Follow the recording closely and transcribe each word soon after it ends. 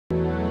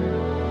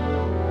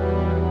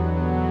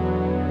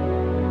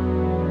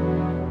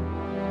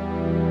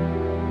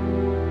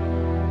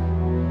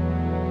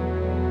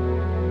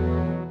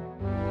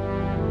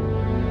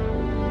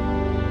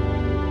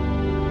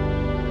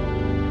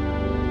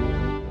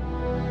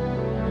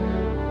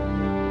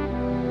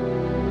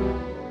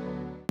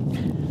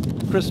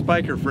Chris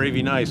Spiker for AV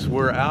Nice.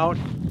 We're out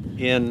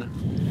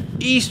in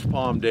East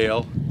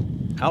Palmdale,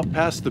 out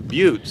past the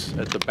Buttes,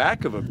 at the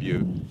back of a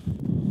butte,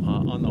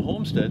 on the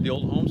homestead, the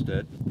old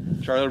homestead.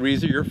 Charlie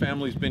Reeser, your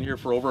family's been here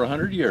for over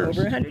 100 years.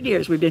 Over 100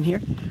 years we've been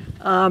here.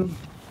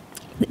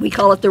 We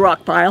call it the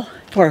rock pile,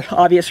 for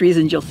obvious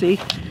reasons you'll see.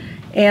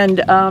 And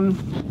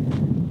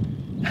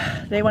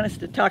they want us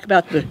to talk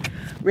about the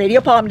Radio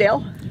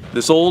Palmdale.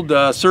 This old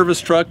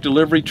service truck,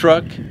 delivery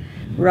truck.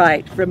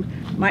 Right, from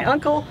my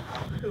uncle,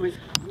 who is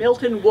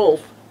Milton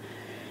Wolfe,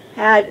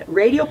 had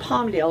Radio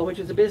Palmdale, which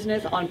was a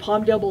business on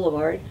Palmdale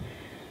Boulevard,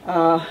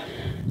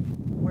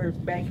 where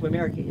Bank of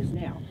America is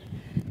now.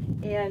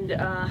 And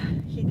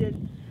he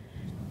did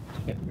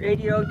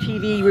radio,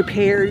 TV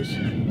repairs,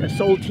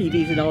 sold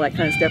TVs and all that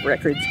kind of stuff,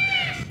 records.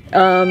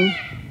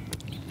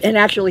 And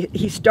actually,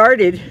 he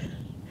started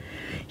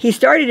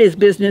his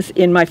business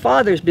in my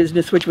father's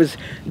business, which was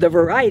the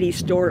variety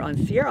store on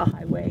Sierra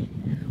Highway,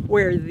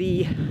 where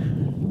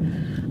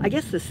I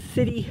guess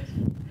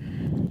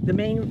the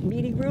main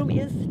meeting room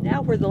is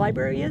now, where the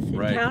library is in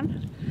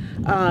town.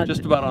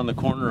 Just about on the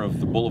corner of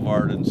the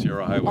Boulevard and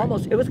Sierra Highway.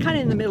 Almost. It was kind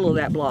of in the middle of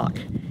that block.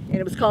 And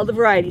it was called the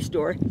Variety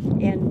Store.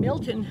 And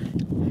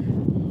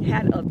Milton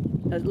had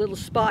a little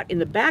spot in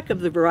the back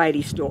of the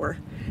Variety Store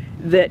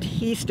that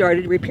he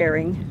started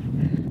repairing,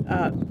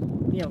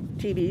 you know,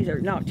 TVs, or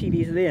not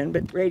TVs then,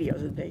 but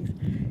radios and things.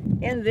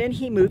 And then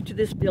he moved to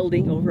this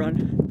building over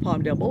on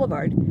Palmdale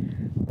Boulevard.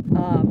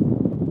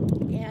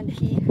 And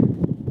he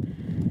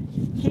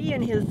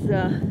and his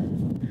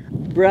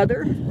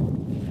brother,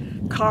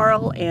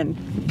 Carl, and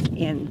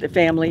the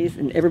families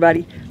and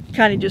everybody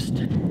kind of just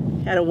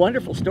had a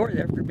wonderful store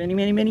there for many,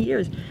 many, many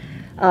years.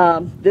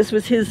 This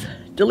was his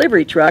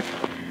delivery truck,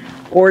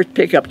 or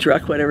pickup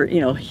truck, whatever.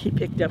 You know, he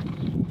picked up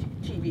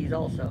TVs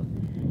also.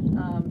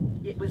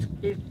 It was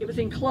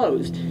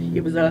enclosed.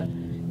 It was a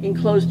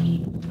enclosed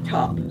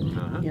top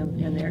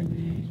in there,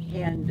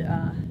 and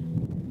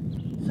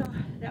so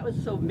that was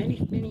so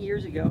many, many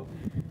years ago,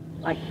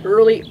 like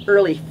early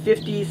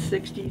 50s,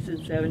 60s, and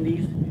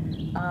 70s.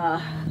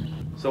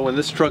 So when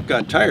this truck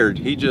got tired,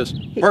 he just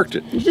parked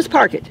it. You just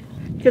park it,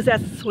 because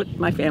that's what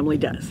my family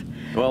does.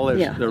 Well,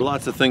 there are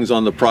lots of things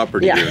on the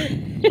property here.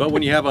 But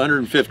when you have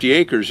 150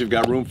 acres, you've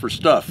got room for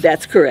stuff.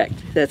 That's correct.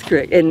 That's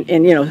correct. And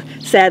you know,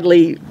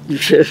 sadly,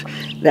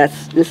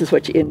 this is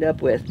what you end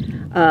up with.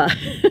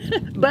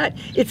 But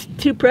it's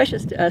too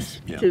precious to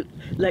us to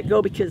let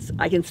go, because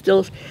I can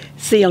still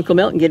see Uncle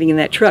Milton getting in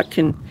that truck,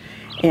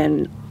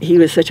 and he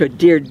was such a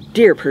dear,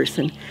 dear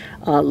person.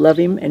 Love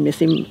him and miss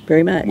him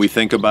very much. We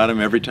think about him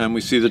every time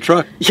we see the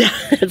truck. Yeah,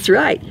 that's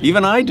right.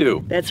 Even I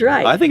do. That's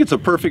right. I think it's a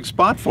perfect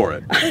spot for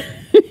it.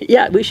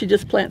 Yeah, we should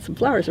just plant some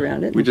flowers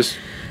around it. We just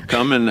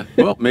come and,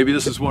 well, maybe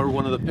this is where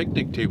one of the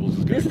picnic tables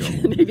is going to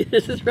go. Maybe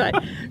this is right.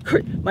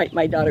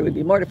 My daughter would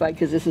be mortified,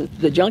 because this is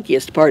the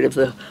junkiest part of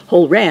the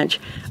whole ranch.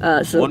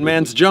 So one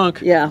man's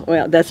junk. Yeah,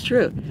 well, that's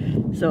true.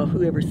 So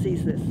whoever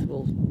sees this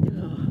will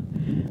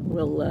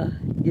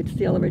get to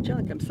see all of our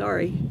junk. I'm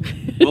sorry.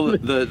 Well,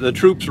 the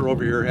troops are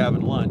over here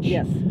having lunch.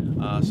 Yes.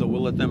 So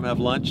we'll let them have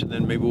lunch, and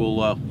then maybe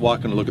we'll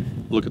walk and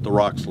look at the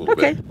rocks a little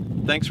bit.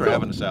 Thanks for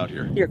having us out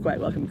here. You're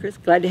quite welcome, Chris.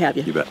 Glad to have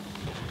you. You bet.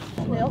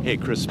 Hey,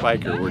 Chris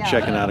Spiker. We're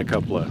checking out a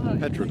couple of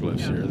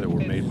petroglyphs here that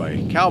were made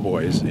by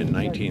cowboys in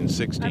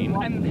 1916.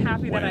 I'm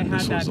happy that when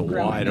this was a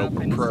wide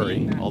open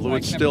prairie. Although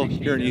it's still,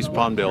 here in East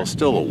Palmdale,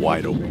 still a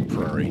wide open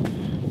prairie.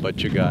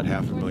 But you got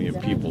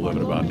 500,000 people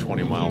living about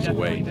 20 miles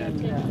away.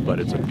 But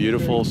it's a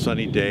beautiful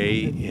sunny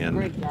day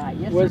in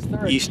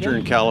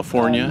eastern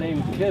California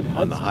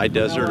on the high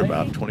desert,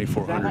 about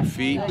 2,400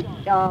 feet.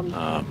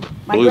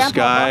 Blue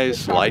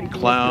skies, light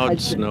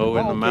clouds, snow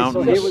in the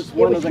mountains.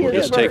 We're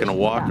just taking a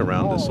walk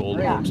around this old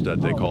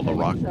homestead they call the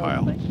Rock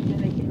Pile.